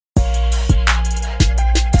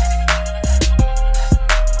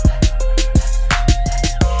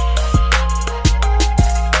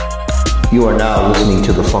You are now listening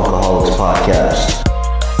to the Funkaholiks Podcast.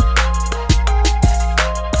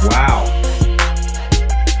 Wow.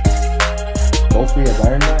 Go free as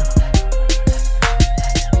Iron Man?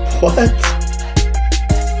 What?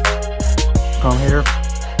 Come here.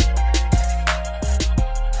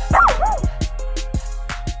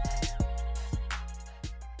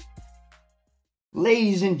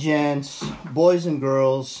 Ladies and gents, boys and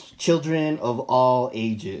girls, children of all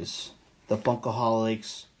ages, the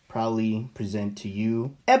Funkaholiks proudly present to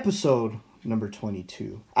you episode number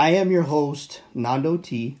 22. I am your host, Nando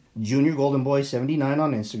T, Junior Golden Boy 79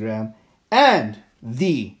 on Instagram, and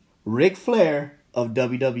the Ric Flair of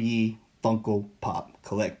WWE Funko Pop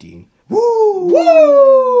collecting. Woo!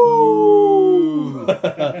 Woo!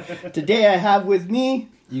 Today I have with me...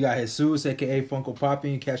 You got Jesus, aka Funko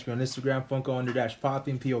Popping. Catch me on Instagram,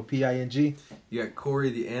 Funko_Popping, Poping. You got Corey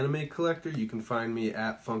the Anime Collector. You can find me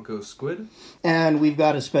at Funko Squid. And we've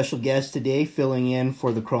got a special guest today filling in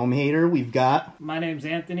for the Chrome Hater. We've got... My name's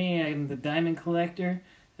Anthony. I'm the Diamond Collector.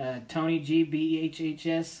 Tony G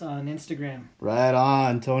BHHS on Instagram. Right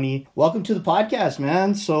on, Tony. Welcome to the podcast,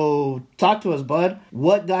 man. So, talk to us, bud.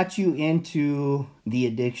 What got you into the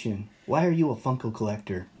addiction? Why are you a Funko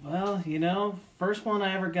collector? Well, first one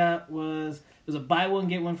I ever got was a buy one,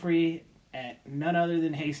 get one free at none other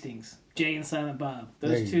than Hastings. Jay and Silent Bob.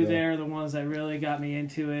 Those two there are the ones that really got me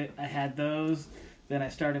into it. I had those. Then I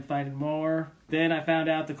started finding more. Then I found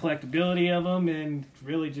out the collectability of them and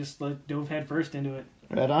really just dove head first into it.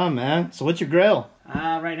 Right on, man. So what's your grail?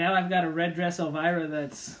 Right now I've got a red dress Elvira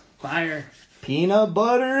that's fire. Peanut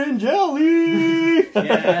butter and jelly!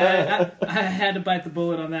 Yeah, I had to bite the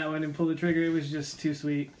bullet on that one and pull the trigger. It was just too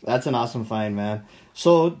sweet. That's an awesome find, man.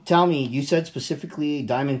 So tell me, you said specifically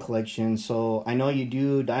Diamond Collection. So I know you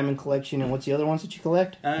do Diamond Collection, and what's the other ones that you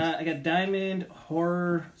collect? I got Diamond,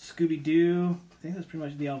 Horror, Scooby-Doo. I think that's pretty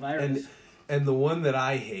much the Elviras. And the one that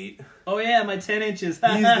I hate. Oh yeah, my 10 inches. He's the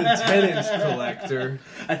 10-inch collector.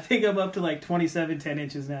 I think I'm up to like 27 10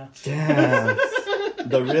 inches now. Damn.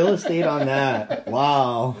 The real estate on that.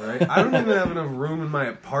 Wow. Right? I don't even have enough room in my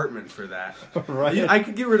apartment for that. Right. I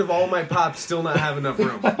could get rid of all my pops, still not have enough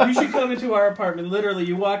room. You should come into our apartment. Literally,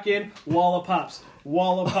 you walk in, wall of pops.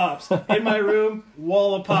 Wall of pops. In my room,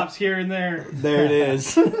 wall of pops here and there. There it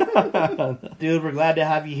is. Dude, we're glad to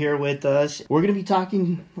have you here with us. We're going to be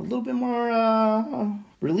talking a little bit more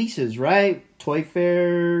releases, right? Toy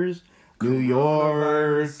fairs, New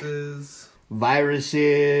York,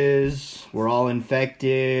 viruses. We're all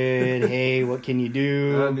infected. Hey, what can you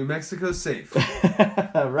do? New Mexico's safe.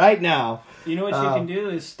 Right now. You know what you can do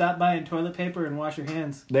is stop buying toilet paper and wash your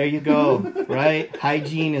hands. There you go, right?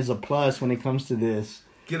 Hygiene is a plus when it comes to this.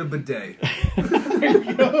 Get a bidet. There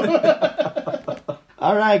you go.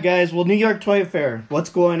 All right, guys. Well, New York Toy Fair. What's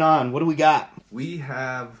going on? What do we got? We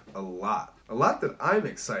have a lot. A lot that I'm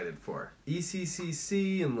excited for.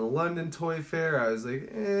 ECCC and the London Toy Fair, I was like,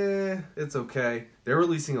 it's okay. They're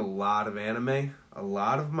releasing a lot of anime. A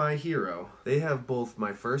lot of My Hero. They have both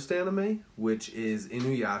my first anime, which is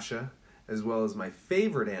Inuyasha, as well as my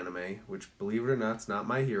favorite anime, which, believe it or not, it's not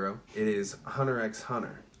My Hero. It is Hunter x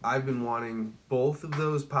Hunter. I've been wanting both of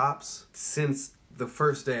those pops since the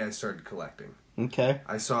first day I started collecting. Okay.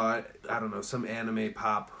 I saw it, some anime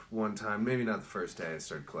pop one time. Maybe not the first day I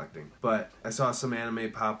started collecting. But I saw some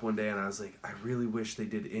anime pop one day and I was like, I really wish they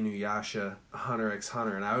did Inuyasha, Hunter x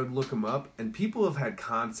Hunter. And I would look them up, and people have had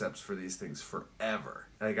concepts for these things forever.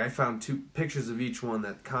 Like, I found 2 pictures of each one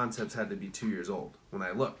that concepts had to be 2 years old when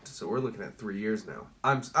I looked. So we're looking at 3 years now.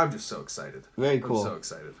 I'm just so excited. Very cool. I'm so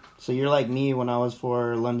excited. So you're like me when I was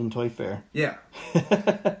for London Toy Fair. Yeah.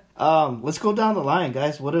 Let's go down the line,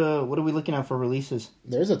 guys. What are we looking at for releases?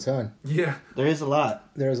 There's a ton. Yeah. There is a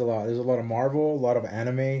lot. There's a lot. There's a lot of Marvel, a lot of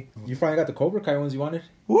anime. You finally got the Cobra Kai ones you wanted?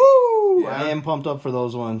 Woo! Yeah. I am pumped up for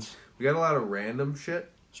those ones. We got a lot of random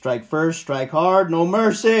shit. Strike first, strike hard, no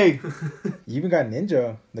mercy. You even got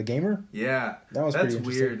Ninja, the gamer? Yeah. That's pretty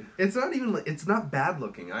interesting. Weird. It's not bad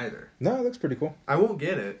looking either. No, it looks pretty cool. I won't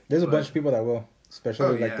get it. There's a bunch of people that will.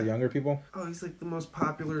 Especially yeah. the younger people. Oh, he's like the most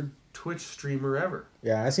popular Twitch streamer ever.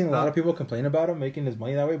 Yeah, I've seen a lot of people complain about him making his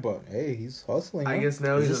money that way, but hey, he's hustling. I guess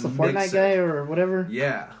now is he's this a the Fortnite mixer. guy or whatever?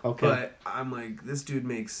 Yeah. Okay. But I'm like, this dude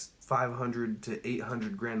makes 500 to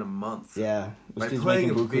 800 grand a month. Yeah. By This dude's playing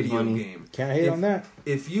a making bukus video money. game. Can't hate on that.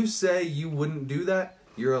 If you say you wouldn't do that,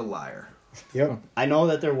 you're a liar. Yep. I know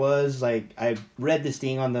that there was I read this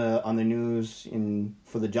thing on the news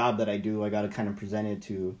for the job that I do. I got to kind of present it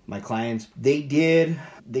to my clients. They did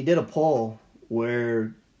a poll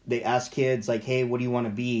where they asked kids like, "Hey, what do you want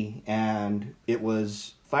to be?" And it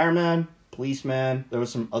was fireman, policeman. There was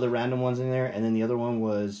some other random ones in there, and then the other one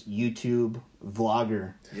was YouTube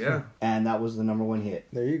vlogger, Yeah. and that was the #1 hit.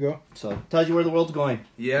 There you go. So tells you where the world's going.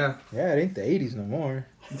 Yeah. Yeah, it ain't the 80s no more.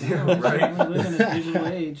 Yeah, We right. live in a digital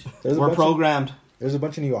age. There's a We're bunch programmed. There's a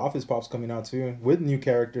bunch of new Office Pops coming out too, with new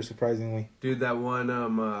characters, surprisingly. Dude, that one,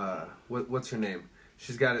 what's her name?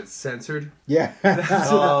 She's got it censored. Yeah. That's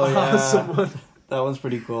Oh, an yeah. awesome one. That one's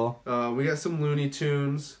pretty cool. We got some Looney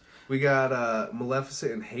Tunes. We got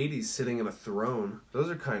Maleficent and Hades sitting in a throne. Those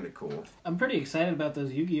are kind of cool. I'm pretty excited about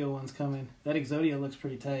those Yu-Gi-Oh ones coming. That Exodia looks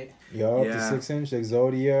pretty tight. Yup, Yeah. the 6-inch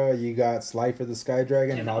Exodia. You got Slifer the Sky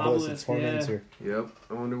Dragon and And Obelisk the Obelisk, Tormentor. Yep.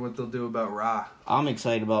 I wonder what they'll do about Ra. I'm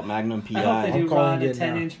excited about Magnum PI. I hope they I'm do calling Rod a it now.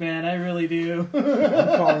 10-inch, man. I really do.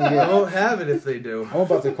 I'm calling I it. won't have it if they do. I'm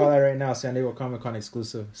about to call that right now. San Diego Comic Con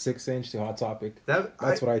exclusive, 6-inch to Hot Topic. That's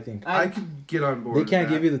That's what I think. I could get on board. They with can't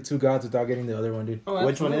that. give you the two gods without getting the other one, dude. Oh,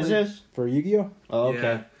 Which one is absolutely. this? For Yu-Gi-Oh, Oh,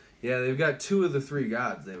 okay. Yeah, they've got 2 of the 3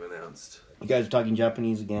 gods they've announced. You guys are talking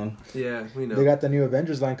Japanese again. Yeah, we know. they got the new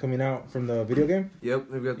Avengers line coming out from the video game. Yep,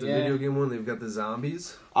 they've got the Yeah. video game one. They've got the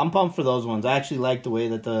zombies. I'm pumped for those ones. I actually like the way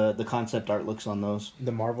that the concept art looks on those.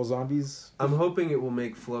 The Marvel Zombies. I'm hoping it will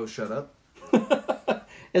make Flo shut up.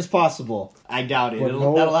 It's possible. I doubt it. But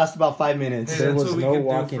That'll last about 5 minutes. Hey, There that's was what we no could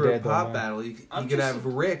Walking do for Dead, a though, pop man. battle. You I'm could just- have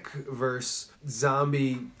Rick versus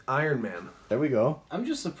zombie Iron Man. There we go. I'm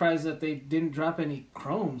just surprised that they didn't drop any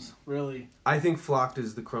chromes, really. I think Flocked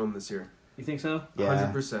is the Chrome this year. You think so? Yeah.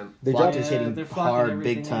 100%. They Flock dropped. is hitting they're flocking hard,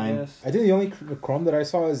 everything, big time. I guess. I think the only Chrome that I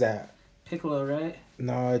saw is that. Piccolo, right?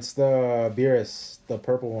 No, it's the Beerus, the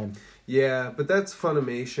purple one. Yeah, but that's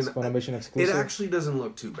Funimation. It's Funimation It exclusive. actually doesn't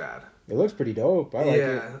look too bad. It looks pretty dope. I like yeah,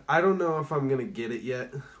 it. I don't know if I'm gonna get it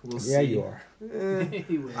yet. We'll see. Yeah, you are. Eh,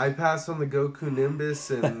 I passed on the Goku Nimbus,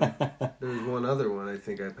 and there's one other one I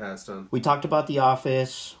think I passed on. We talked about The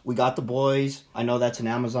Office. We got The Boys. I know that's an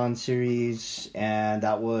Amazon series, and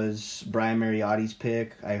that was Brian Mariotti's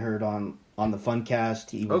pick. I heard on the Funcast.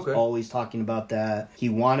 He was Okay. always talking about that. He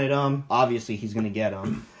wanted them. Obviously, he's going to get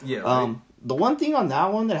them. Yeah, right. The one thing on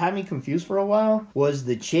that one that had me confused for a while was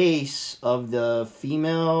the chase of the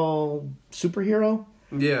female superhero.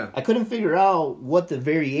 Yeah. I couldn't figure out what the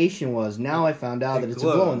variation was. Now I found out It that it's a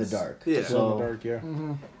glow in the glows. dark. Yeah. Glow in the So, dark, yeah.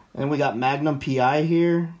 Mm-hmm. and we got Magnum PI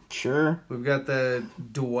here. Sure. We've got the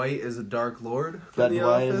Dwight as a Dark Lord from Got The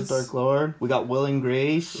Dwight Office. as Dark Lord. We got Will and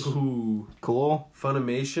Grace. Ooh. Cool.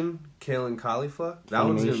 Funimation, Kale and Caulifla. That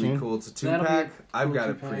one's gonna be Funimation. cool. It's a That'll be 2-pack. a I've cool got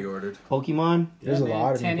it 2-pack. pre-ordered. Pokemon. There's Yeah, a man,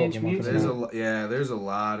 lot of new 10-inch Pokemon Mewtwo. coming There's out. there's a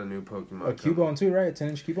lot of new Pokemon. A Cubone too, right?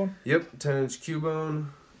 10-inch Cubone. Yep, 10-inch Cubone.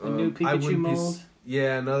 A new I Pikachu wouldn't be mold.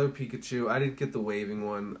 yeah, another Pikachu. I didn't get the waving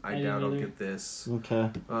one. I didn't doubt I'll either. get this. Okay.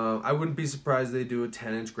 I wouldn't be surprised they do a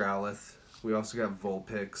 10-inch Growlithe. We also got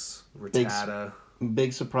Vulpix, Rattata.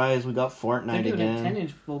 Big surprise. We got They're Fortnite doing a again.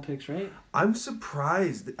 10-inch full picks, right? I'm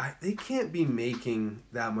surprised. They can't be making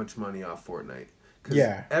that much money off Fortnite. 'Cause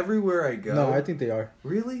Yeah. everywhere I go. No, I think they are.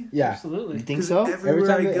 Really? Yeah. You Absolutely. think 'Cause so?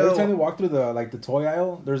 Everywhere I go. Every time they walk through the toy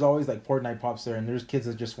aisle, there's always like Fortnite pops there, and there's kids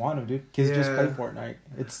that just want them, dude. Kids just play Yeah.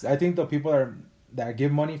 Fortnite. I think the people that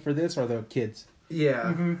give money for this are the kids. Yeah.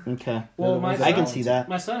 Mm-hmm. Okay. Well, They're the my ones that I can want see it. that.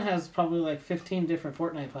 My son has probably like 15 different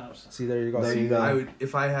Fortnite pops. See, there you go. There See, you go. I would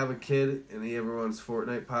if I have a kid and he ever wants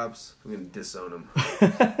Fortnite pops, I'm gonna disown him.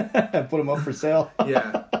 Put them up for sale.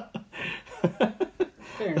 Yeah.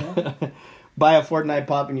 Fair enough. Buy a Fortnite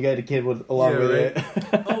pop and you got a kid with along Yeah, with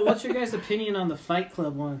right. it. Oh, what's your guys' opinion on the Fight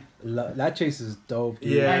Club one? That chase is dope,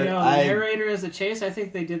 dude. Yeah. I know the I- narrator as a chase. I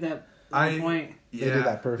think they did that on point. Yeah, did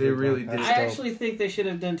that perfect, They really man. did. That's I dope. actually think they should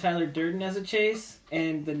have done Tyler Durden as a chase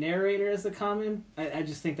and the narrator as the common. I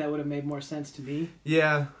just think that would have made more sense to me.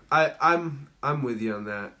 Yeah, I'm with you on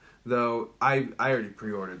that. Though I already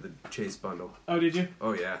pre-ordered the Chase bundle. Oh, did you?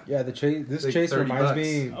 Oh yeah, Yeah, the chase. This Like chase 30 reminds bucks.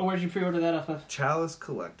 me. Oh, where'd you pre-order that off of? Chalice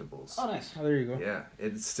Collectibles. Oh, nice. Oh, there you go. Yeah,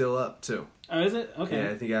 it's still up too. Oh, is it? Okay.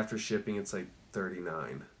 Yeah, I think after shipping it's like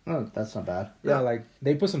 $39. Oh, that's not bad. Yeah, Yeah. like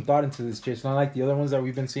they put some thought into this chase. Not like the other ones that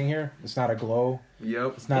we've been seeing here. It's not a glow.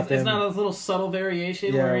 Yep. It's not It's them. not a little subtle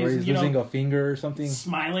variation yeah, where he's, you losing know, a finger or something.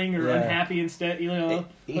 smiling or Yeah. unhappy instead. You know, It-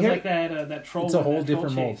 it was here- like that troll. It's a that whole troll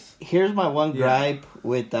different mold. chase. Here's my one Yeah. gripe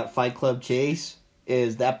with that Fight Club chase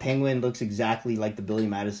is that penguin looks exactly like the Billy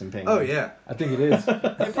Madison penguin. Oh yeah. I think it is.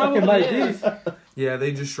 It probably might is. Yeah,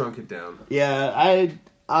 they just shrunk it down. Yeah,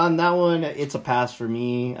 on that one, it's a pass for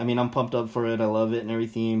me. I mean, I'm pumped up for it. I love it and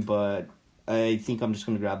everything, but I think I'm just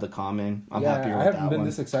going to grab the common. I'm yeah, happier I with haven't that been one.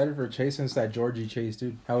 this excited for a chase since that Georgie chase,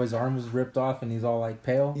 dude. How his arm was ripped off and he's all like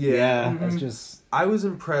pale. Yeah. That's just I was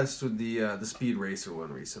impressed with the Speed Racer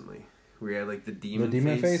one recently. We had like the demon,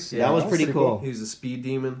 face? Yeah, that was pretty cool. He was a speed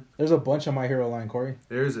demon. there's a bunch of My Hero line, Corey.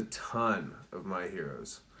 There's a ton of My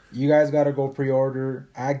Heroes. You guys gotta go pre-order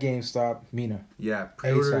at GameStop, Mina. Yeah,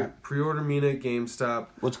 ASAP. pre-order Mina at GameStop.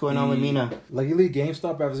 What's going on with Mina? Luckily,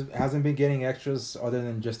 GameStop hasn't been getting extras other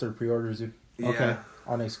than just their pre-orders Yeah. Okay.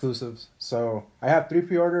 on exclusives. So I have 3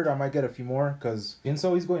 pre-ordered. I might get a few more because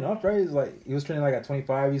Ginso, he's going up, right? He was training like at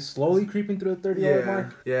 25. He's slowly creeping through the $30 Yeah,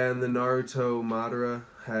 mark. yeah, and the Naruto Madara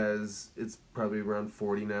it's probably around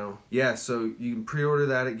 40 now. Yeah, so you can pre-order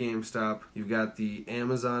that at GameStop. You've got the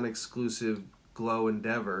Amazon exclusive Glow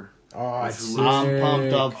Endeavor. Oh, Which it's looks I'm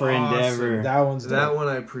pumped up for awesome. Endeavor. That one's That dope. one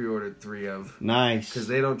I pre-ordered 3 of Nice. because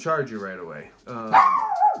they don't charge you right away.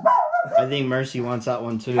 I think Mercy wants that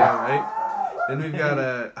one too. Yeah, right? Then we've got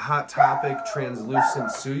a Hot Topic Translucent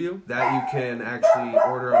Suyu that you can actually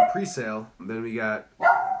order on pre-sale. Then we got,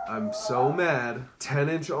 I'm so mad,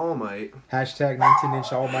 10-inch All Might. Hashtag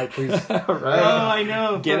 19-inch All Might, please. Right. Oh, I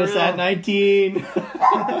know. Get for us real. at 19.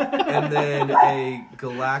 And then a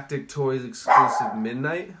Galactic Toys exclusive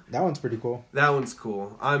Midnight. That one's pretty cool. That one's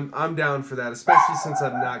cool. I'm down for that, especially since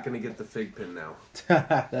I'm not gonna get the fig pin now.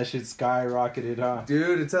 That shit skyrocketed, huh?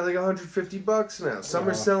 Dude, it's at like $150 now. Some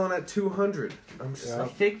are selling at $200. I'm just Yeah. A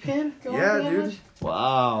fig pin? Yeah, dude.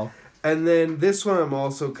 Wow. And then this one I'm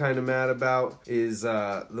also kind of mad about is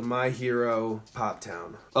the My Hero Pop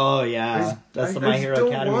Town. Oh yeah, that's the I My just Hero don't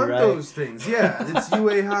Academy, want right? those things. Yeah, it's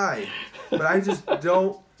UA High, but I just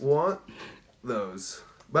don't want those.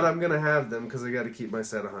 But I'm gonna have them because I got to keep my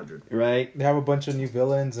set 100. Right. They have a bunch of new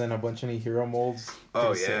villains and a bunch of new hero molds.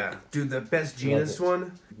 Oh Pretty yeah, sick. dude, the Best Genus it.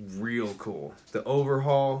 one, real cool. The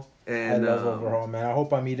Overhaul I and love Overhaul, man. I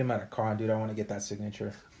hope I meet him at a con, dude. I want to get that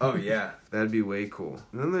signature. oh yeah, that'd be way cool.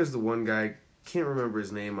 And then there's the one guy, can't remember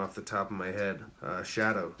his name off the top of my head.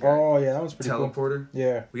 Shadow. Oh, yeah, that was pretty cool. Teleporter.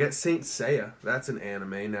 Yeah. We got Saint Seiya. That's an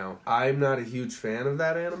anime now. I'm not a huge fan of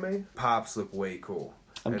that anime. Pops look way cool.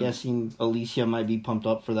 I'm And guessing Alicia might be pumped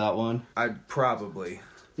up for that one. I'd probably.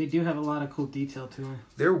 They do have a lot of cool detail to them.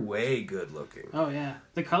 They're way good looking. Oh, yeah.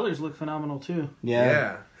 The colors look phenomenal, too.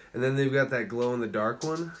 Yeah. And then they've got that glow in the dark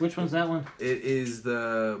one. Which one's that one? It is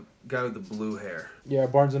the guy with the blue hair. Yeah,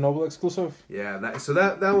 Barnes & Noble exclusive. Yeah,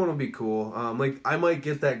 that one will be cool. Like I might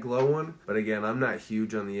get that glow one, but again, I'm not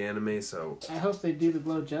huge on the anime, so I hope they do the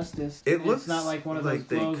glow justice. it looks It's not like one of like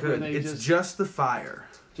those glows where they It's just... just the fire.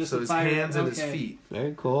 Just so the his fire, hands and his okay. feet.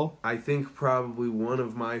 Very cool. I think probably one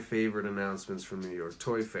of my favorite announcements from the New York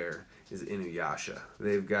Toy Fair is Inuyasha.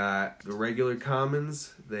 They've got the regular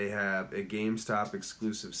commons. They have a GameStop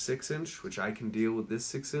exclusive 6-inch, which I can deal with this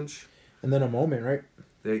 6-inch. And then a moment, right?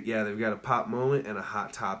 They've got a Pop Moment and a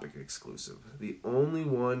Hot Topic exclusive. The only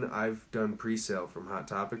one I've done pre-sale from Hot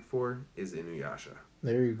Topic for is Inuyasha.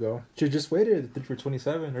 There you go. Should have just waited for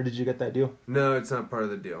 27, or did you get that deal? No, it's not part of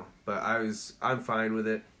the deal, but I'm fine with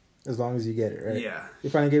it. As long as you get it, right? Yeah. They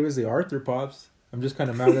finally gave us the Arthur Pops. I'm just kind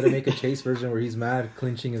of mad that I make a Chase version where he's mad,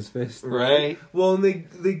 clenching his fist. Right. Well, and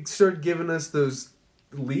they started giving us those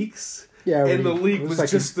leaks. Yeah, And the leak it was like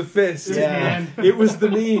just the fist. Yeah. It was the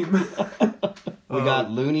meme. We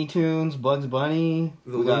got Looney Tunes, Bugs Bunny.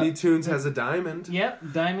 The We got- Looney Tunes has a diamond. Yep,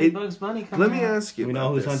 Diamond It- Bugs Bunny coming Let me out. ask you We about know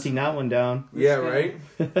who's this. hunting that one down. Yeah, This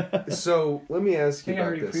right? So, let me ask you I think I about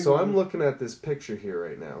already this. So, pre-ordered. I'm looking at this picture here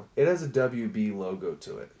right now. It has a WB logo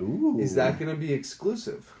to it. Ooh. Is that going to be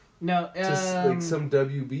exclusive? No, Just like some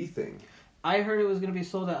WB thing. I heard it was going to be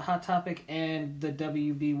sold at Hot Topic and the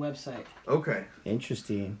WB website. Okay.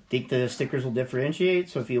 Interesting. Think the stickers will differentiate?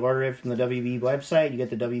 So if you order it from the WB website, you get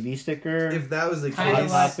the WB sticker. If that was the Kind Hot of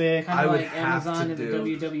case, Topic. like, kind I of would like have Amazon to and the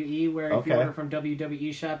do- WWE, where if you Okay. order from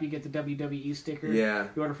WWE shop, you get the WWE sticker. Yeah.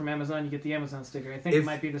 If you order from Amazon, you get the Amazon sticker. I think If- it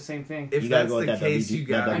might be the same thing. if You gotta that's go with the that case, WB you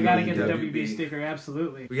got that I to gotta WB. get the WB sticker,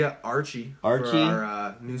 absolutely. We got Archie. Archie? For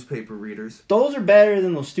our newspaper readers. Those are better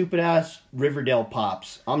than those stupid ass Riverdale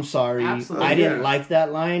pops. I'm sorry. Absolutely. I didn't Yeah. like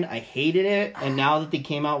that line. I hated it. And now that they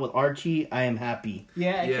came out with Archie, I am happy.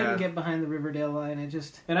 Yeah, I Yeah. couldn't get behind the Riverdale line.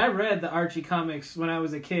 And I read the Archie comics when I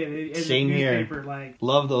was a kid in Same the here. newspaper. Like,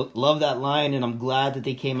 Love that line, and I'm glad that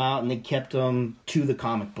they came out and they kept them to the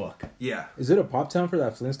comic book. Yeah. Is it a Pop Town for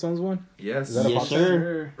that Flintstones one? Yes. Is that a Yes, pop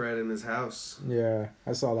sir. Right in his house. Yeah,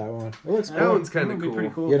 I saw that one. It looks That cool. one's kind that of would be pretty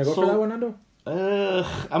cool. You gonna go So- for that one, Nando?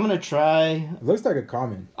 I'm gonna try. It looks like a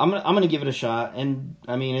common. I'm gonna give it a shot, and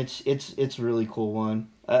I mean it's a really cool one.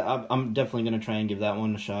 I'm definitely gonna try and give that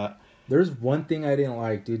one a shot. There's one thing I didn't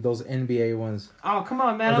like, dude. Those NBA ones. oh, come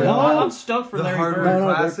on, man. Okay. I'm stoked for The Larry hardware Bird.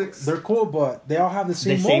 They're, classics? they're cool, but they all have the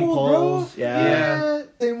same The same mold, poles, bro. yeah.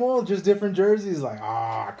 Same mold, just different jerseys. Like,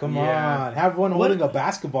 come Yeah. on. Have one What- holding a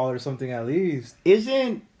basketball or something at least.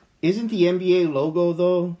 Isn't Isn't the NBA logo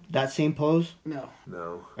though that same pose? No.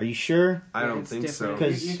 No, Are you sure? I don't It's think different. so.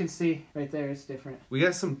 You, 'Cause- you can see right there, it's different. We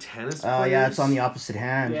got some tennis Oh players. yeah, it's on the opposite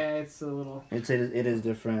hand. Yeah, it's a little. It is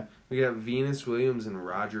different. We got Venus Williams and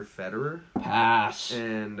Roger Federer. Pass.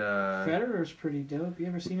 And Federer's pretty dope. You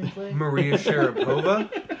ever seen him play? Maria Sharapova.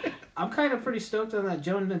 I'm kind of pretty stoked on that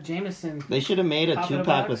Jonah Jameson. They should have made a Pop in a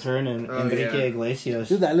 2-pack box? with her and Oh, Enrique yeah. Iglesias.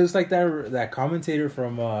 Dude, that looks like that commentator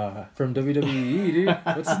from WWE, dude.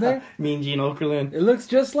 What's his name? Mean Gene Okerlund. It looks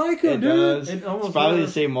just like him, It dude. does. It almost It's probably the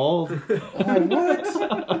was. same mold. Oh,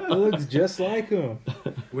 what? It looks just like him.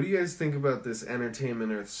 What do you guys think about this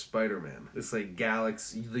Entertainment Earth Spider-Man? This like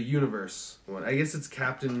Galaxy, the Universe one. I guess it's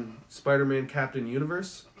Captain Spider-Man, Captain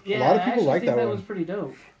Universe. Yeah, lot of I people actually like think that that one. was pretty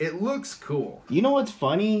dope. It looks cool. You know what's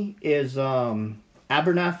funny is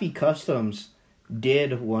Abernathy Customs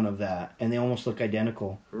did one of that, and they almost look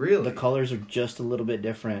identical. Really? The colors are just a little bit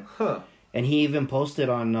different. Huh. And he even posted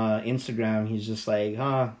on Instagram, he's just like,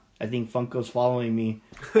 I think Funko's following me.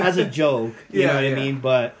 As a joke, you Yeah, know what yeah. I mean?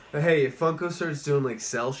 But, Hey, if Funko starts doing like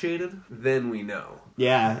cell shaded, then we know.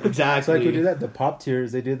 yeah, It's exactly. like we did that. The Pop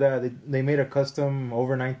Tiers, they did that. They made a custom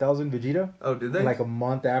over 9,000 Vegeta. Oh, did they? Like a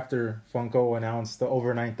month after Funko announced the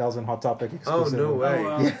over 9,000 Hot Topic Oh, exclusive. no way. Oh,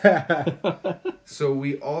 wow. Yeah. So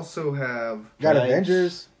we also have Got Right.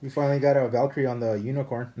 Avengers. We finally got a Valkyrie on the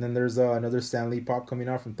Unicorn. And then there's another Stan Lee pop coming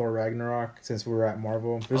out from Thor Ragnarok since we were at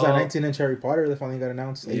Marvel. There's that Oh. 19-inch Harry Potter that finally got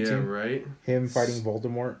announced. 18. yeah, right. Him fighting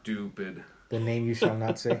Voldemort. Stupid. The name you shall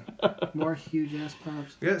not say. More huge ass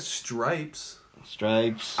pops. We got Stripes.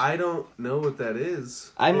 Stripes. I don't know what that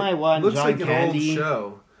is. I might want looks John like Candy. an old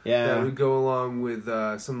show that Yeah. would go along with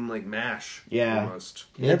something like MASH. Yeah. Almost.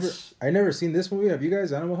 I never seen this movie. Have you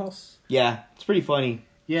guys? Animal House? Yeah, it's pretty funny.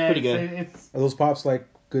 Yeah, pretty good. It's Are those pops like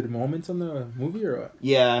good moments on the movie or what?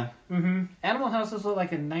 Yeah, Animal House is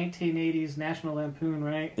like a 1980s National Lampoon,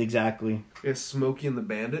 right? exactly. Yeah, Smokey and the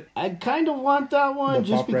Bandit. I kind of want that one The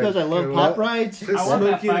just Pop because Ride. I love Okay, pop well, rides. This I want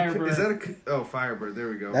that Smokey and the- Firebird. Is that oh, Firebird? There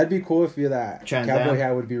we go. That'd be cool if you that Trans Am. cowboy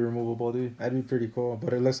hat would be removable, dude. That'd be pretty cool.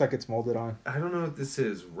 But it looks like it's molded on. I don't know what this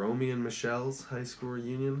is. Romeo and Michelle's high school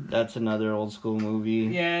reunion. That's another old school movie.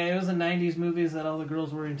 Yeah, it was the 90s movies that all the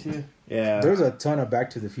girls were into. Yeah. There's a ton of Back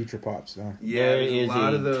to the Future pops, man. Yeah, There there's is a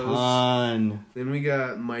lot of those. ton. Then we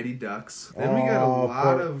got Mighty Ducks. Then we got a Oh, lot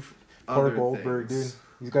poor- of Poor other Goldberg, things. dude.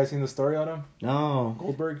 You guys seen the story on him? No.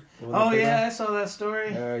 Goldberg? Oh, yeah, I saw that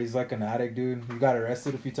story. He's like an addict, dude. He got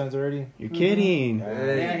arrested a few times already. You're kidding.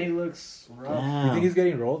 Hey. Yeah, he looks rough. Damn. You think he's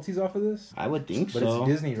getting royalties off of this? I would think But so.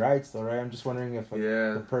 it's Disney rights, though, right? I'm just wondering if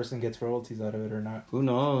Yeah. the person gets royalties out of it or not. Who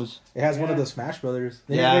knows? It has one of Yeah. the Smash Brothers.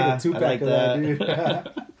 They Yeah, need to make I a 2-pack like of that,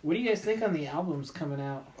 dude. What do you guys think on the albums coming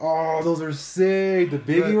out? Oh, those are sick. The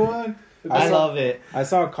Biggie Look. one. I saw- love it. I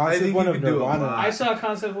saw a I concept think one you of could do a Nirvana. lot. I saw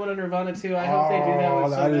Concept 1 of Nirvana too. I hope they do that one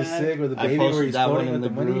so that is bad. sick with the I baby where posted he's that one floating in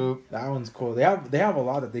with the the money. group. That one's cool. They have a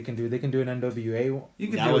lot that they can do. They can do an NWA. You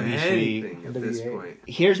could That do would be sweet. anything at this NWA. point.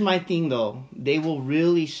 Here's my thing though. They will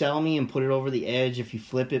really sell me and put it over the edge if you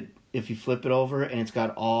flip it over and it's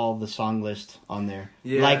got all the song list on there.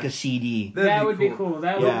 Yeah. Like a CD. That would be cool.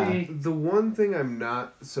 That Yeah. would be. The one thing I'm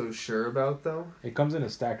not so sure about though, It comes in a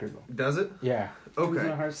stacker though. does it? Yeah. Comes in a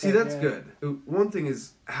Okay. hard See, stack, that's yeah. good. One thing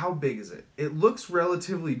is, how big is it? It looks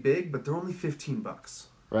relatively big, but they're only $15.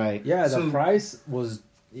 Right. Yeah, the So- price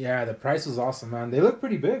was awesome, man. They look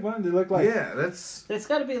pretty big, man. They look like Yeah, that's. It's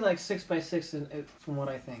got to be like 6x6 from what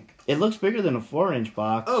I think. It looks bigger than a 4-inch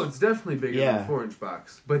box. Oh, it's definitely bigger than Yeah. a 4-inch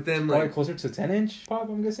box. But then, probably like, closer to 10-inch pop,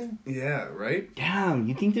 I'm guessing. yeah, right? Damn,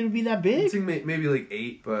 you think they would be that I big? think maybe like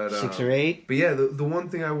 8, but 6 um, or 8? But yeah, the one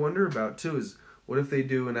thing I wonder about too is what if they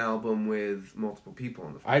do an album with multiple people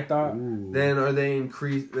on the front? I thought Then are they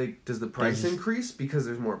increase? Like, does the price Does- increase because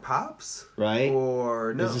there's more pops? Right?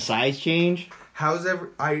 Or no? Does the size change? How's ever?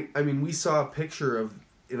 I mean, we saw a picture of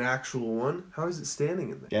an actual one. How is it standing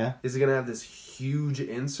in there? Yeah. Is it gonna have this huge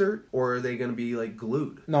insert, or are they gonna be like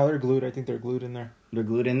glued? no, they're glued. I think they're glued in there. They're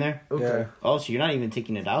glued in there? Okay. Yeah. Oh, so you're not even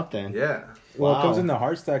taking it out then? Yeah. Well, Wow. it comes in the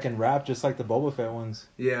hard stack and wrapped just like the Boba Fett ones.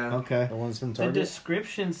 Yeah. Okay. The ones from The Target.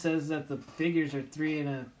 description says that the figures are 3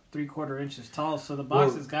 and 3/4 inches tall, so the box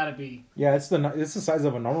Well- has got to be. Yeah, it's the size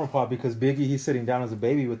of a normal pop because Biggie he's sitting down as a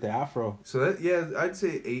baby with the afro. So that I'd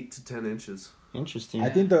say 8 to 10 inches. Interesting. I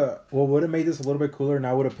think would have made this a little bit cooler, and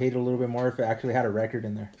I would have paid a little bit more if it actually had a record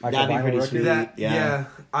in there, like That'd be a vinyl pretty record. sweet. That yeah.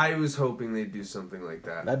 I was hoping they'd do something like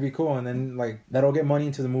that. That'd be cool, and then like that'll get money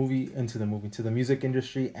into the music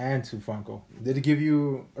industry, and to Funko. Did give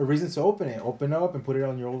you a reason to open up and put it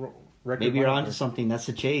on your old record. Maybe you're vinyl. onto something. That's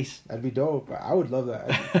the chase. That'd be dope. I would love that.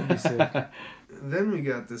 That'd be sick. Then we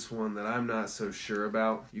got this one that I'm not so sure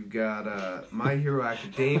about. You've got My Hero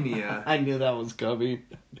Academia I knew that was coming.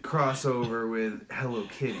 crossover with Hello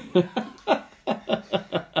Kitty.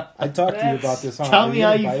 I talked to you about this. Tell me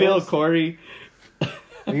how you feel, Corey.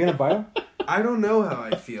 Are you gonna buy them? I don't know how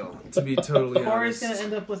I feel, to be totally Corey's honest. gonna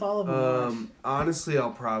end up with all of them. Honestly,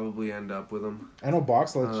 I'll probably end up with them. I know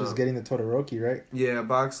Box Lunch is getting the Todoroki, right? Yeah,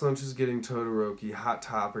 Box Lunch is getting Todoroki. Hot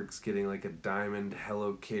Topic's getting like a Diamond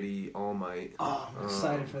Hello Kitty All Might. Oh, I'm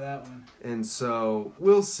excited for that one. And so,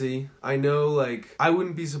 we'll see. I know, like, I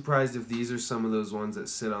wouldn't be surprised if these are some of those ones that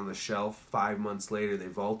sit on the shelf. 5 months later, they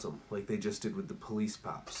vault them, like they just did with the Police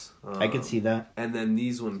Pops. I could see that. And then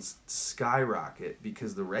these ones skyrocket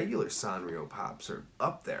because the regular Sanrio Pops are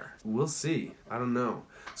up there. We'll see. I don't know.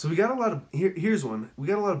 So we got a lot of... Here's one. We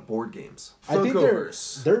got a lot of board games. I think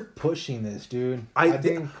Funkoverse. they're pushing this, dude. I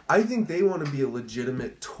think they want to be a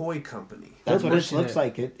legitimate toy company. That's what it pushing looks it.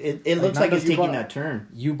 like. It looks like it's taking that turn.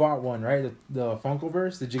 You bought one, right? The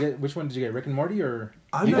Funkoverse. Did you get which one? Did you get Rick and Morty or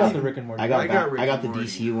I'm you not got even- the Rick and Morty? I got Rick the and Morty.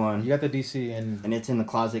 DC one, You got the DC and it's in the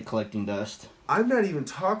closet collecting dust. I'm not even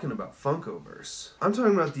talking about Funkoverse. I'm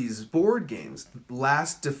talking about these board games.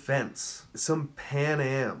 Last Defense. Some Pan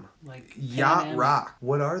Am. Like Yacht Pan Am. Rock.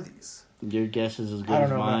 What are these? Your guess is as good I don't as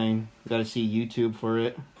know, mine. You gotta see YouTube for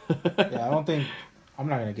it. Yeah, I don't think I'm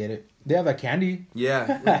not gonna get it. They have that candy. Yeah.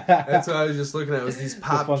 That's what I was just looking at. Was these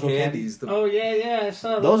pop Funko candies. The, Oh yeah, I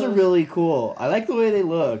saw Those are really cool. I like the way they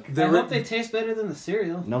look. I they're, hope they taste better than the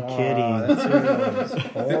cereal. No Oh, kidding. that cereal is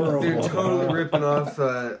horrible. they're totally ripping off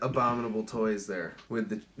Abominable Toys there with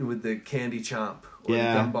the Candy Chomp or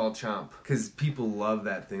Yeah. the Gumball Chomp because people love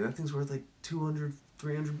that thing. That thing's worth like $200,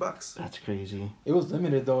 $300. That's crazy. It was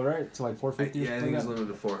limited though, right? To like 450. Yeah, I think it's like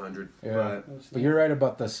limited to 400. Yeah. But you're right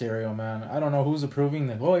about the cereal, man. I don't know who's approving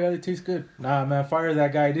that. Oh yeah, they taste good. Nah, man, fire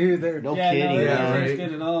that guy, dude. They're... No Yeah, kidding. no, Yeah, that man. right. tastes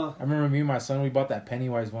good at all. I remember me and my son. We bought that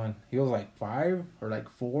Pennywise one. He was like 5 or like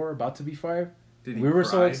 4, about to be 5. Did he We were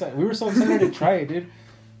so cry? excited. We were so excited to try it, dude.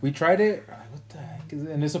 We tried it. What the heck is it?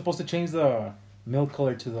 And it's supposed to change the milk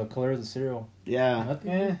color to the color of the cereal. Yeah.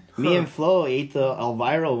 Nothing. Yeah. Me and Flo ate the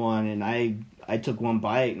Elvira one, and I took one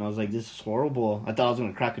bite, and I was like, "This is horrible." I thought I was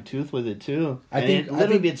gonna crack a tooth with it too. I And think- it literally I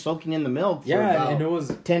think- been soaking in the milk. For Yeah, about and it was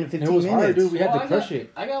 10 to 15 it was minutes. hard, dude. We had Well, to I crush got,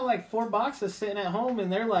 it. I got like 4 boxes sitting at home,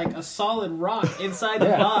 and they're like a solid rock inside the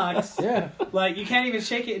Yeah. box. Yeah. Like you can't even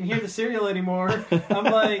shake it and hear the cereal anymore. I'm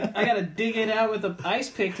like, I gotta dig it out with an ice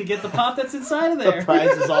pick to get the pop that's inside of The there.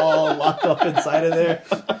 prize is all locked up inside of there.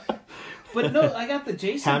 But no, I got the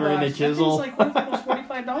Jason Hammer and box. a chisel. That thing's like worth almost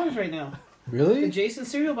 $45 right now. The Really? Jason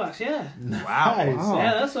cereal box, yeah. Wow. Nice. Wow.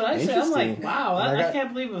 Yeah, that's what I said. I'm like, Interesting. wow, And I I got-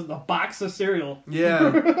 can't believe it was a box of cereal.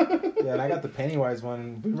 Yeah. Yeah, and I got the Pennywise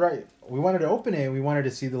one. We wanted to open it. And we wanted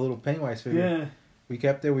to see the little Pennywise figure. Yeah. We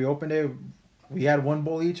kept it. We opened it. We had one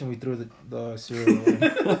bowl each, and we threw the cereal away.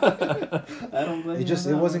 I don't blame It you on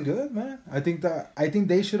that wasn't one. good, man. I think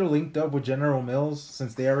they should have linked up with General Mills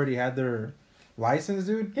since they already had their license,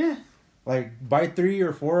 dude. Yeah. Like buy 3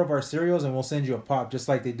 or 4 of our cereals, and we'll send you a pop, just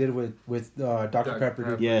like they did with Dr. Pepper,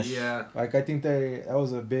 dude. Yes. Yeah. Like I think that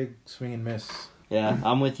was a big swing and miss. Yeah,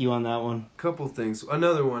 I'm with you on that one. Couple things.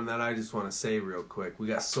 Another one that I just want to say real quick. We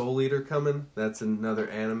got Soul Eater coming. That's another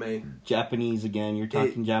anime. Japanese again. You're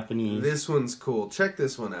talking Japanese. This one's cool. Check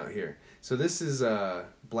this one out here. So this is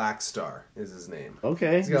Black Star is his name.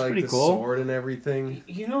 Okay, He's that's got like pretty the cool. sword and everything.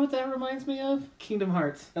 You know what that reminds me of? Kingdom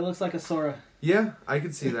Hearts. That looks like a Sora. Yeah, I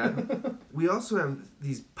could see that. We also have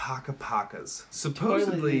these Paka Pakas. Toilet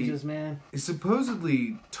Supposedly, ninjas, man.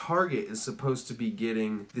 Target is supposed to be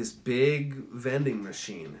getting this big vending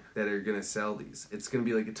machine that are gonna sell these. It's gonna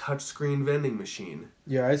be like a touchscreen vending machine.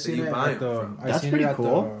 Yeah, I seen you it buy at 'em from. I That's seen pretty it at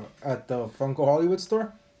cool. the Funko Hollywood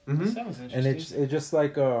store, Mm-hmm. Sounds interesting. and it's just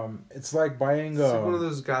like it's like buying It's like one of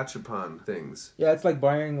those gachapon things. yeah, it's like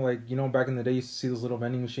buying like back in the day you used to see those little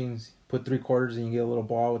vending machines. Put 3 quarters and you get a little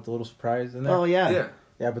ball with a little surprise in there. Oh yeah. Yeah.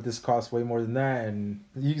 Yeah, but this costs way more than that, and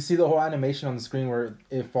you can see the whole animation on the screen where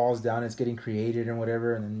it falls down, it's getting created and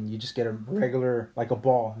whatever, and then you just get a regular, like a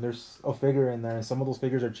ball. There's a figure in there, and some of those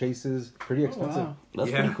figures are chases. Pretty expensive. wow.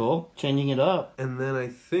 That's Yeah. pretty cool. Changing it up. And then I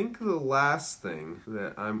think the last thing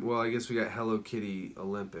that I guess we got Hello Kitty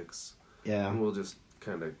Olympics. Yeah. And we'll just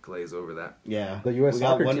kind of glaze over that. Yeah. The US we got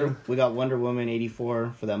soccer Wonder team. we got Wonder Woman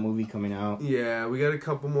 84 for that movie coming out. Yeah, we got a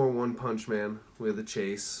couple more One Punch Man with a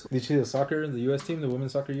chase. Did you see the U.S. team, the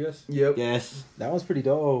women's soccer U.S.? Yep. Yes. That one's pretty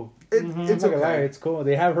dope. It's I'm not gonna lie, okay. it's cool.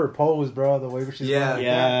 They have her pose, bro. The way she's Yeah. going.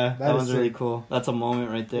 Yeah, that is was really sick. cool. That's a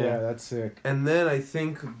moment right Yeah, there. that's sick. And then I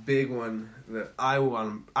think a big one that I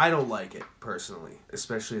don't like it personally,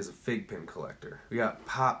 especially as a fig pin collector. We got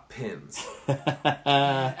pop pins.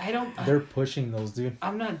 I don't. They're pushing those, dude.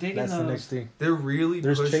 I'm not digging That's the those. next thing. They're really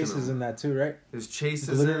There's pushing chases them. in that too, right? There's chases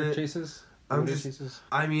Glitter in it. chases. I'm Glitter just- chases.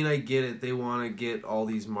 I mean, I get it. They want to get all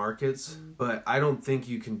these markets, but I don't think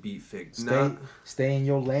you can beat fig. Stay in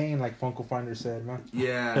your lane, like Funko Finder said, man.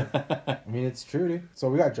 Yeah. I mean, it's true, dude. So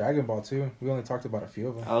we got Dragon Ball too. We only talked about a few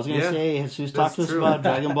of them. I was gonna Yeah, say, Jesus that's talked to us true. about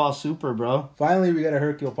Dragon Ball Super, bro. Finally, we got a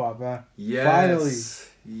Hercule pop, man. Yes. Finally.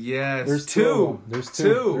 Yes. There's two. two. of them. There's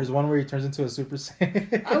two. There's one where he turns into a Super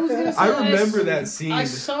Saiyan. I was gonna say, I remember that scene. I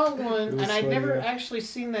saw one, It was and I'd funny, never yeah. actually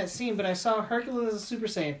seen that scene, but I saw Hercules as a Super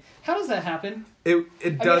Saiyan. How does that happen? It I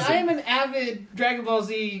doesn't. am an avid Dragon Ball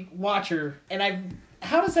Z watcher, and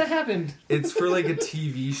how does that happen? It's for like a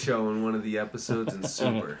TV show in one of the episodes in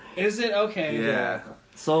Super. Is it okay? Yeah.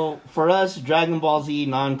 So for us Dragon Ball Z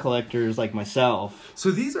non-collectors like myself,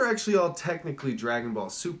 So these are actually all technically Dragon Ball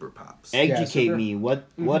Super Pops. educate Super. me.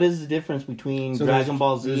 What is the difference between So Dragon there's-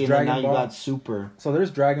 Ball Z there's and Dragon then now Ball. you got Super? So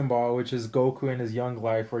there's Dragon Ball, which is Goku in his young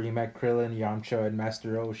life, where he met Krillin, Yamcha, and Master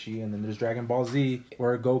Roshi. And then there's Dragon Ball Z,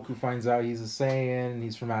 where Goku finds out he's a Saiyan,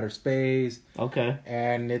 he's from outer space, Okay.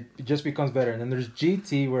 and it just becomes better. And then there's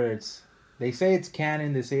GT, where they say it's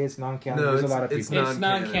canon, they say it's non-canon. No, There's a it's- lot of it's people. It's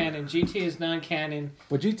Non-canon. non-canon. GT is non-canon.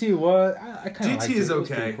 But GT was, I kind of GT is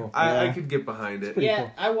okay. Cool. I Yeah. could get behind it. Pretty Yeah,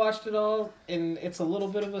 cool. I watched it all, and it's a little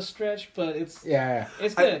bit of a stretch, but it's Yeah,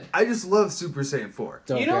 it's good. I just love Super Saiyan 4.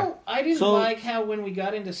 dope, You know, I didn't So- like how when we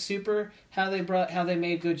got into Super, how they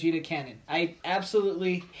made Gogeta canon. I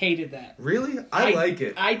absolutely hated that. Really? I like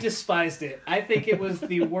it. I despised it. I think it was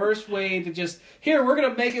the worst way to just we're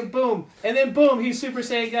gonna make it boom, and then boom, he's Super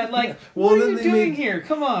Saiyan God. Like, Well, what are then you they doing made- here?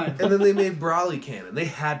 Come on. And then they made Brawly canon. They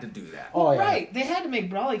had to do that. Oh, yeah. Right, they had to make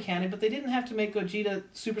Brawly canon, but they didn't have to make Gogeta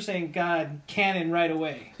Super Saiyan God canon right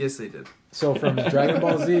away. Yes, they did. So from Dragon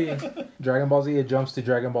Ball Z, it jumps to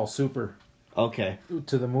Dragon Ball Super. Okay.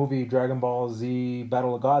 To the movie Dragon Ball Z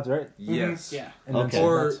Battle of Gods, right? Yes. Yeah. And then Okay. so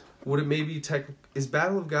Or that's- would it maybe is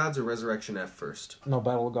Battle of Gods or Resurrection F first? no,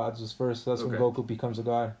 Battle of Gods was first. That's when Okay. Goku becomes a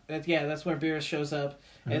god. That's where Beerus shows up,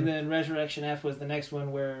 and then Resurrection F was the next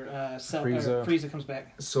one where Frieza comes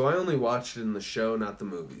back. So I only watched it in the show, not the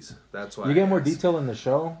movies. That's why You I get more asked. detail in the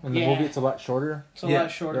show. In the Yeah. movie, it's a lot shorter. It's a Yeah.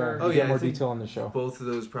 lot shorter. Oh, you yeah, get I more think- detail in the show. Both of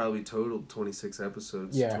those probably totaled 26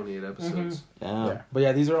 episodes, Yeah. 28 episodes. Yeah. Yeah. But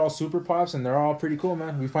yeah, these are all super pops, and they're all pretty cool,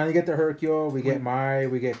 man. We finally get the Hercule, we get Mai,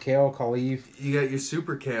 we get Kale, Khalif. You got your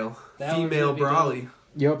Super Kale, That one's female gonna be Brawly.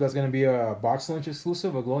 Yep, that's gonna be a box lunch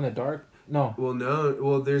exclusive, a glow in the dark. No,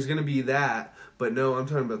 Well, there's gonna be that, but no, I'm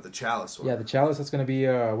talking about the Chalice one. yeah, the chalice. That's gonna be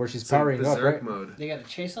where she's It's like powering up, Berserk right? mode. They got a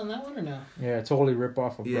chase on that one or no? Yeah, totally rip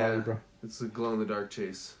off of Yeah. Broly, bro. It's the glow in the dark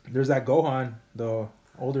chase. There's that Gohan, the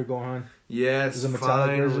older Gohan. Yes, There's a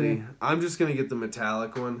metallic finally. version. I'm just gonna get the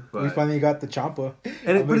metallic one, We but finally got the Champa.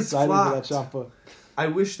 and I'm but it's excited for that flopped. Champa. I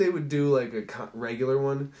wish they would do like a regular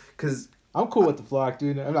one because I'm cool with the flock,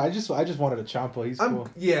 dude. I mean, I just wanted a Champa. He's I'm cool.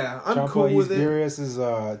 I'm cool he's with it.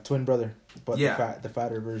 Beerus' twin brother, but Yeah. the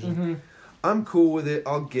fatter version. Mm-hmm. I'm cool with it.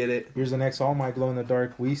 I'll get it. Here's the next All Might glow in the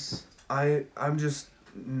dark Whis. I'm just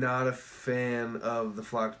not a fan of the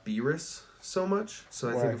flocked Beerus so much. So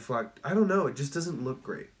I Why? think a flocked. I don't know. It just doesn't look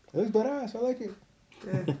great. It looks badass. I like it.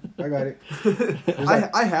 Eh. I got it.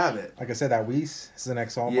 I have it. Like I said, that Whis is the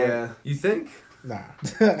next All Might. Yeah, you think? Nah.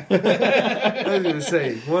 I was gonna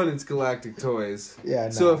say one. It's Galactic Toys. Yeah,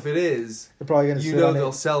 So nah. if it is, They're probably gonna you sit know on they'll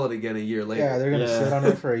it. sell it again a year later. Yeah, they're gonna Yeah. sit on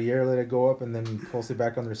it for a year, let it go up, and then post it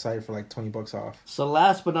back on their site for like $20 off. So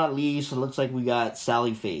last but not least, it looks like we got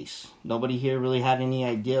Sally Face. Nobody here really had any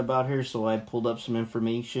idea about her, so I pulled up some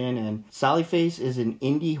information. And Sally Face is an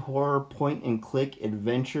indie horror point-and-click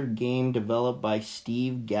adventure game developed by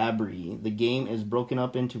Steve Gabry. The game is broken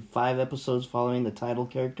up into 5 episodes following the title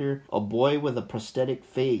character, a boy with a prosthetic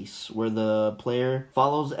face, where the player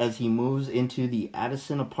follows as he moves into the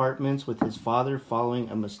Addison apartments with his father following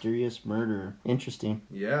a mysterious murder. Interesting.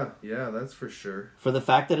 Yeah, that's for sure. For the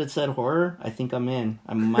fact that it said horror, I think I'm in.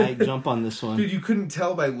 I might jump on this one. Dude, you couldn't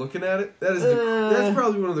tell by looking at it. That is that's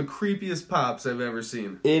probably one of the creepiest pops I've ever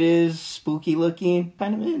seen. It is spooky looking.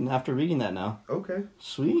 Kind of in after reading that now. Okay.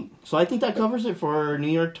 Sweet. So I think that covers it for New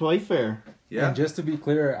York Toy Fair. Yeah. And just to be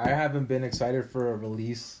clear, I haven't been excited for a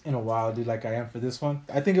release in a while, dude, like I am for this one.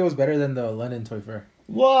 I think it was better than the London Toy Fair.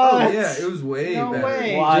 What? Oh yeah, it was way No better.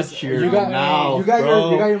 way. Watch your You got, mouth, you got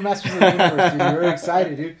bro. your Masters of the Universe, dude. You were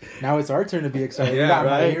excited, dude. Now it's our turn to be excited. Yeah, we got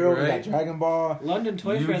My right, Hero, we right. got Dragon Ball. London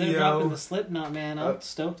Toy Fair, they're Yu-Gi-Oh. dropping the Slipknot, man. I'm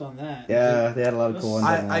stoked on that. Yeah, they had a lot of cool ones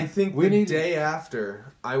on I that. think We the need- day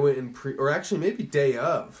after I went and or actually maybe day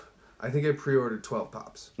of, I think I pre-ordered 12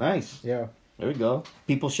 pops. Nice. Yeah. There we go.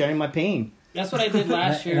 People sharing my pain. That's what I did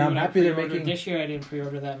last year. And I'm when happy I they're pre-ordered. making- This year I didn't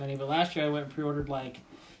pre-order that many, but last year I went and pre-ordered like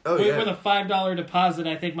Oh with, yeah. with a $5 deposit.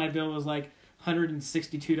 I think my bill was like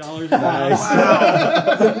 $162. Nice.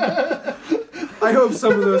 Wow. I hope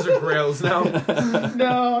some of those are grails now.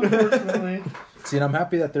 No, unfortunately. See, and I'm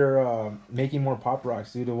happy that they're making more Pop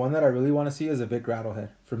Rocks, dude. The one that I really want to see is a Vic Rattlehead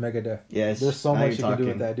for Megadeth. Yes. There's so now much you you're can do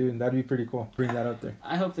with talking. that, dude. And that'd be pretty cool. Bring that up there.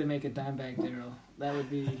 I hope they make a Dimebag Daryl. That would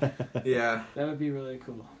be Yeah. really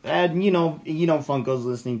cool. And you know Funko's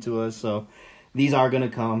listening to us, so these are gonna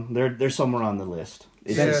come. They're somewhere on the list.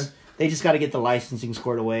 It's Yeah. just, they just got to get the licensing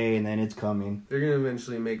squared away, and then it's coming. They're gonna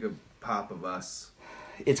eventually make a pop of us.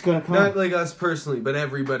 It's gonna come. Not like us personally, but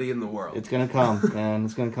everybody in the world. It's gonna come, man.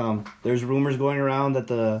 It's gonna come. There's rumors going around that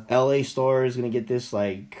the LA store is gonna get this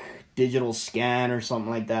like digital scan or something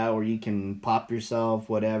like that, where you can pop yourself,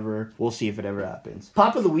 whatever. We'll see if it ever happens.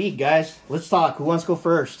 Pop of the week, guys. Let's talk. Who wants to go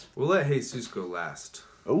first? We'll let Jesus go last.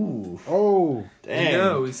 Ooh, Oh, dang.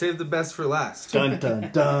 No, we saved the best for last. Dun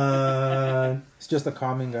dun dun. it's just a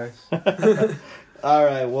comment, guys. All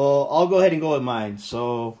right, well, I'll go ahead and go with mine.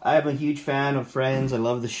 So, I am a huge fan of Friends. I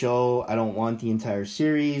love the show. I don't want the entire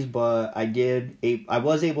series, but I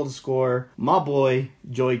was able to score my boy,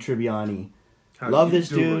 Joey Tribbiani. How Love you this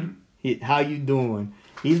doing? dude. How you doing?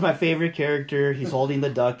 He's my favorite character. He's holding the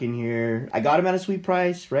duck in here. I got him at a sweet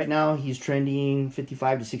price. Right now, he's trending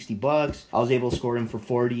 $55 to $60. I was able to score him for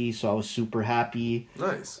 $40, so I was super happy.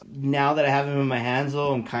 Nice. Now that I have him in my hands,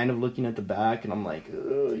 though, I'm kind of looking at the back, and I'm like,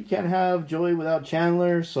 you can't have Joey without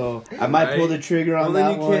Chandler, so I might Right. pull the trigger on Well, that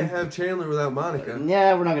then you one. can't have Chandler without Monica.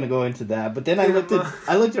 Yeah, we're not gonna go into that. But then I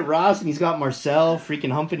looked at Ross, and he's got Marcel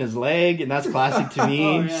freaking humping his leg, and that's classic to me.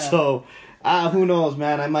 Oh, yeah. So. Who knows,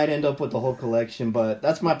 man? I might end up with the whole collection, but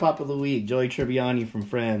that's my pop of the week, Joey Tribbiani from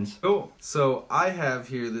Friends. Cool. So I have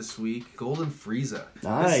here this week Golden Frieza.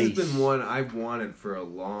 Nice. This has been one I've wanted for a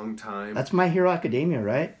long time. That's My Hero Academia,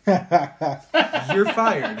 right? You're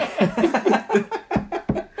fired.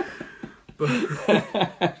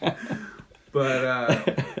 but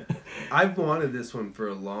I've wanted this one for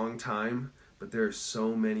a long time, but there are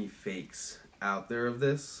so many fakes out there of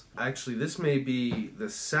this. Actually, this may be the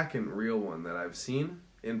second real one that I've seen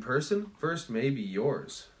in person. First, maybe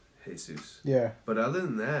yours, Jesus. Yeah. But other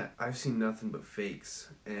than that, I've seen nothing but fakes.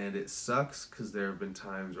 And it sucks because there have been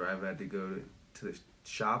times where I've had to go to the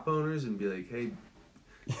shop owners and be like, hey,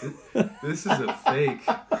 this is a fake.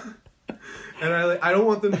 And I don't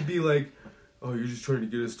want them to be like, oh, you're just trying to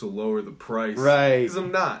get us to lower the price. Right. Because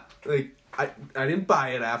I'm not. Like, I didn't buy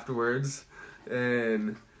it afterwards.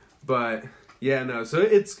 But, yeah, no. So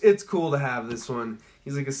it's cool to have this one.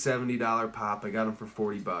 He's like a $70 pop. I got him for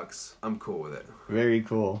 $40. I'm cool with it. Very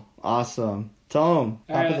cool. Awesome. Tone,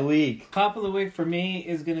 pop of the week. Pop of the week for me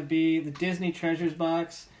is going to be the Disney Treasures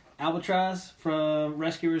box, Albatross from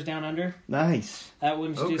Rescuers Down Under. Nice. That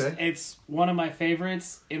one's just, Okay. it's one of my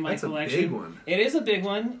favorites in my That's collection. a big one. It is a big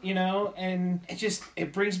one, and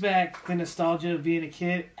it brings back the nostalgia of being a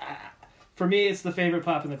kid. For me, it's the favorite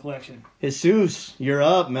pop in the collection. Jesus, you're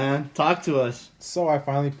up, man. Talk to us. So I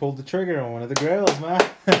finally pulled the trigger on one of the grails, man.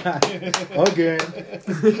 Again.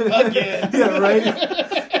 Again. Yeah,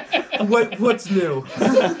 right? What's new?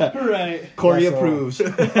 Right. Corey Yeah, so- approves.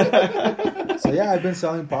 So yeah, I've been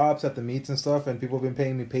selling pops at the meets and stuff, and people have been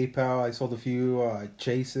paying me PayPal. I sold a few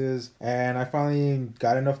chases, and I finally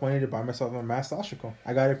got enough money to buy myself a masked Ashiko.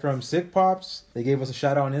 I got it from Sick Pops. They gave us a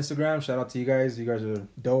shout out on Instagram. Shout out to you guys. You guys are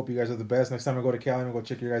dope. You guys are the best. Next time I go to Cali, I'm gonna go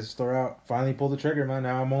check your guys' store out. Finally pulled the trigger, man.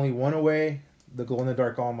 Now I'm only one away. The Glow in the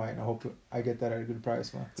Dark All Might. I hope I get that at a good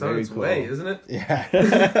price, man. It's on Very its cool. way, isn't it? Yeah.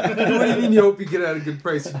 What do you mean you hope you get it at a good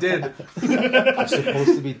price? You did. I'm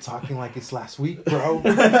supposed to be talking like it's last week, bro.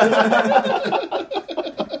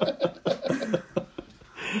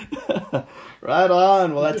 Right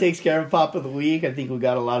on. Well, that takes care of pop of the week. I think we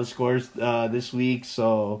got a lot of scores this week.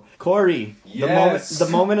 So, Corey, Yes. the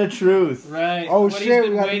moment of truth. Right. Oh What he's shit,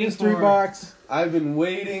 been we got a waiting mystery for. box. I've been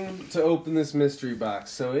waiting to open this mystery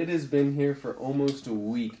box. So it has been here for almost a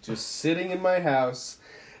week, just sitting in my house,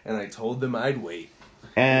 and I told them I'd wait.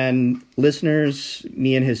 And listeners,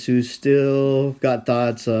 me and Jesus still got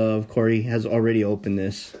thoughts of Corey has already opened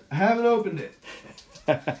this. I haven't opened it.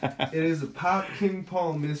 It is a Pop King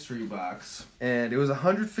Paul mystery box, and it was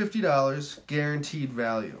 $150 guaranteed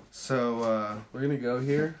value. So we're gonna go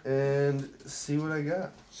here and see what I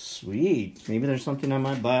got. Sweet. Maybe there's something I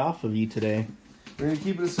might buy off of you today. We're gonna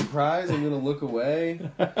keep it a surprise. I'm gonna look away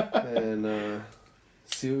and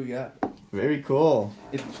see what we got. Very cool.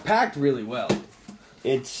 It's packed really well.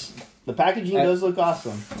 The packaging does look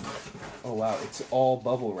awesome. Oh wow, it's all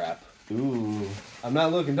bubble wrap. Ooh, I'm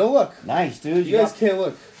not looking. Don't look. nice, dude. You guys can't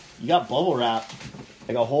look. You got bubble wrap,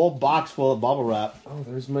 like a whole box full of bubble wrap. Oh,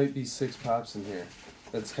 there's might be 6 pops in here.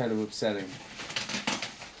 That's kind of upsetting.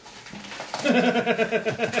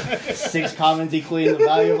 6 comments equaling the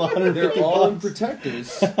value of 150 They're all in bucks.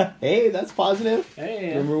 protectors. Hey, that's positive.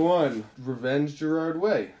 Hey, Number 1, Revenge Gerard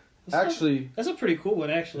Way. Actually, that's a pretty cool one,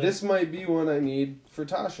 actually. this might be one I need for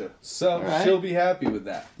Tasha. So Alright. she'll be happy with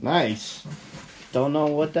that. Nice. Don't know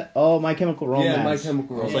what that. Oh, My Chemical Romance. Yeah, My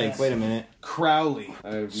Chemical I was Romance. like, wait a minute. Crowley.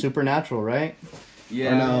 Supernatural, right?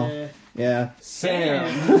 Yeah. Or no? Yeah.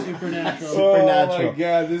 Sam. Supernatural. Supernatural. Oh my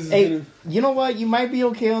god, this is Hey, gonna... you know what? You might be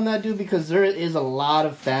okay on that, dude, because there is a lot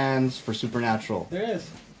of fans for Supernatural. There is.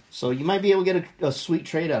 So you might be able to get a sweet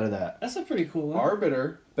trade out of that. That's a pretty cool one.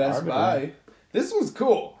 Arbiter. Best Arbiter. Buy. This was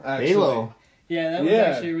cool, actually. Halo. Yeah, that was Yeah.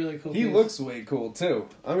 actually a really cool. He piece. looks way cool, too.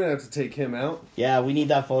 I'm gonna have to take him out. Yeah, we need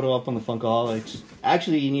that photo up on the Funkaholics.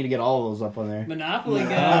 Actually, you need to get all of those up on there. Monopoly Monopoly.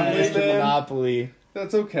 guy. Mr. man. Monopoly.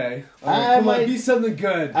 That's okay. I Come might- on, be something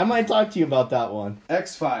good. I might talk to you about that one.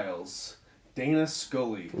 X-Files. Dana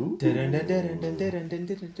Scully. Ooh. I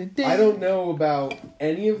don't know about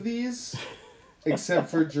any of these except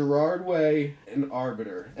for Gerard Way and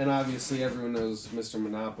Arbiter. And obviously everyone knows Mr.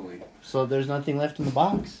 Monopoly. So there's nothing left in the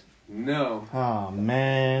box? No. Oh, You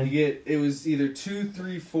man. get, it was either 2,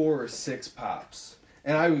 3, 4, or 6 pops.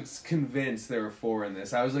 And I was convinced there were 4 in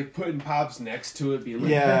this. I was like putting pops next to it, being like,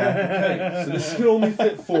 Yeah. okay, so this can only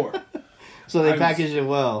fit 4. So they I was- packaged it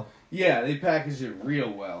well. Yeah, they packaged it real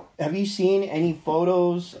well. Have you seen any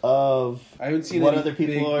photos of I haven't seen what any other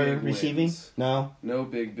people big, are big receiving? wins. No? No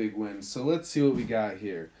big wins. So let's see what we got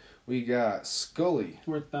here. We got Scully.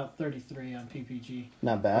 Worth about 33 on PPG.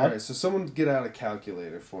 Not bad. Alright, so someone get out a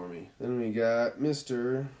calculator for me. Then we got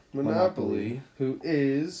Mr. Monopoly, who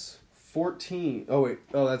is 14. Oh, wait.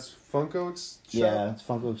 Oh, that's Funko Yeah, it's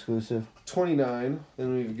Funko exclusive. 29.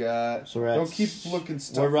 Then we've got... So we're at Don't keep looking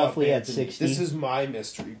stuff we're roughly up, at Anthony. 60. This is my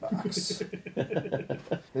mystery box.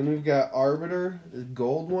 Then we've got Arbiter, the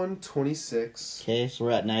gold one, 26. Okay, so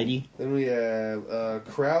we're at 90. Then we have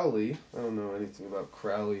Crowley. I don't know anything about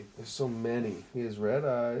Crowley. There's so many. He has red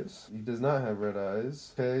eyes. He does not have red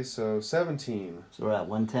eyes. Okay, so 17. So we're at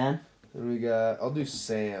 110. Then we got, I'll do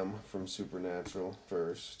Sam from Supernatural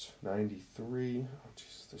first. 93. Oh,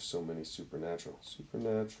 jeez, there's so many Supernatural.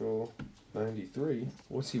 Supernatural, 93.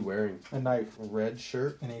 What's he wearing? A knife. A red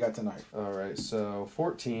shirt? And he got the knife. Alright, so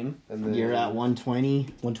 14. And then You're at 120,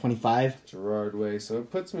 125. Gerard Way, so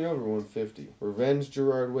it puts me over 150. Revenge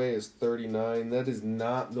Gerard Way is 39. That is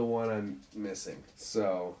not the one I'm missing.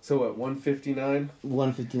 So what, 159?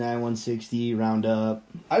 159, 160, round up.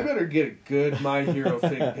 I better get a good My Hero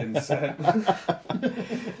Fig pin set.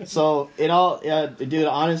 So it all, dude.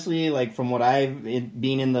 Honestly, like from what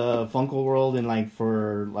being in the Funko world and like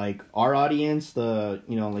for like our audience, like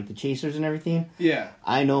the chasers and everything. Yeah.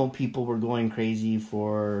 I know people were going crazy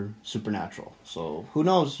for Supernatural. So who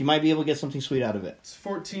knows? You might be able to get something sweet out of it, It's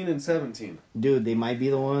 14 and 17. dude. They might be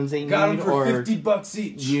the ones that you Got them need, for or $50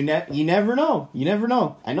 each. you never know. You never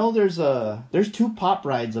know. I know there's 2 pop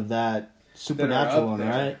rides of that Supernatural up one, there.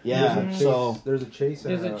 right? Yeah. There's a So there's a chase.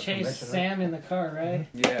 There's and a Chase convention, right? Sam in the car, right?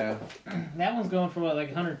 Yeah. That one's going for what, like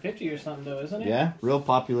 150 or something, though, isn't it? yeah, real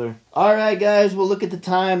popular. All right, guys. Well, look at the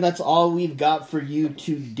time. That's all we've got for you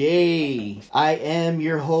today. I am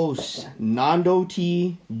your host, Nando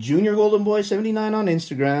T, Junior Golden Boy 79 on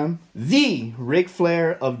Instagram, the Ric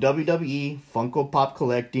Flair of WWE Funko Pop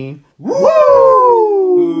Collecting. Woo!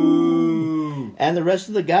 And the rest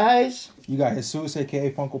of the guys. You got Jesus,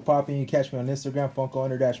 aka Funko Popping. You can catch me on Instagram,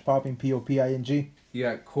 Funko_Popping, POPING. You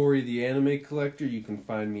got Corey the Anime Collector. You can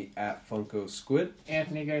find me at Funko Squid.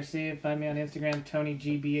 Anthony Garcia. Find me on Instagram,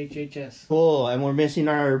 TonyGBHHS. Cool. And we're missing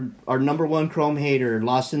our number one Chrome hater,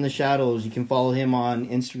 Lost in the Shadows. You can follow him on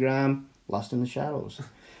Instagram, Lost in the Shadows.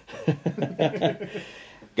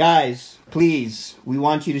 Guys, please, we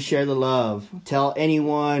want you to share the love. Tell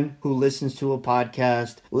anyone who listens to a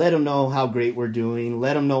podcast. Let them know how great we're doing.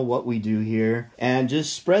 Let them know what we do here. And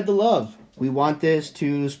just spread the love. We want this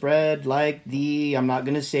to spread like I'm not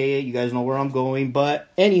going to say it. You guys know where I'm going. But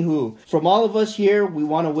anywho, from all of us here, we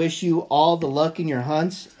want to wish you all the luck in your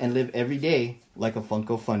hunts and live every day like a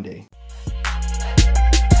Funko Fun Day.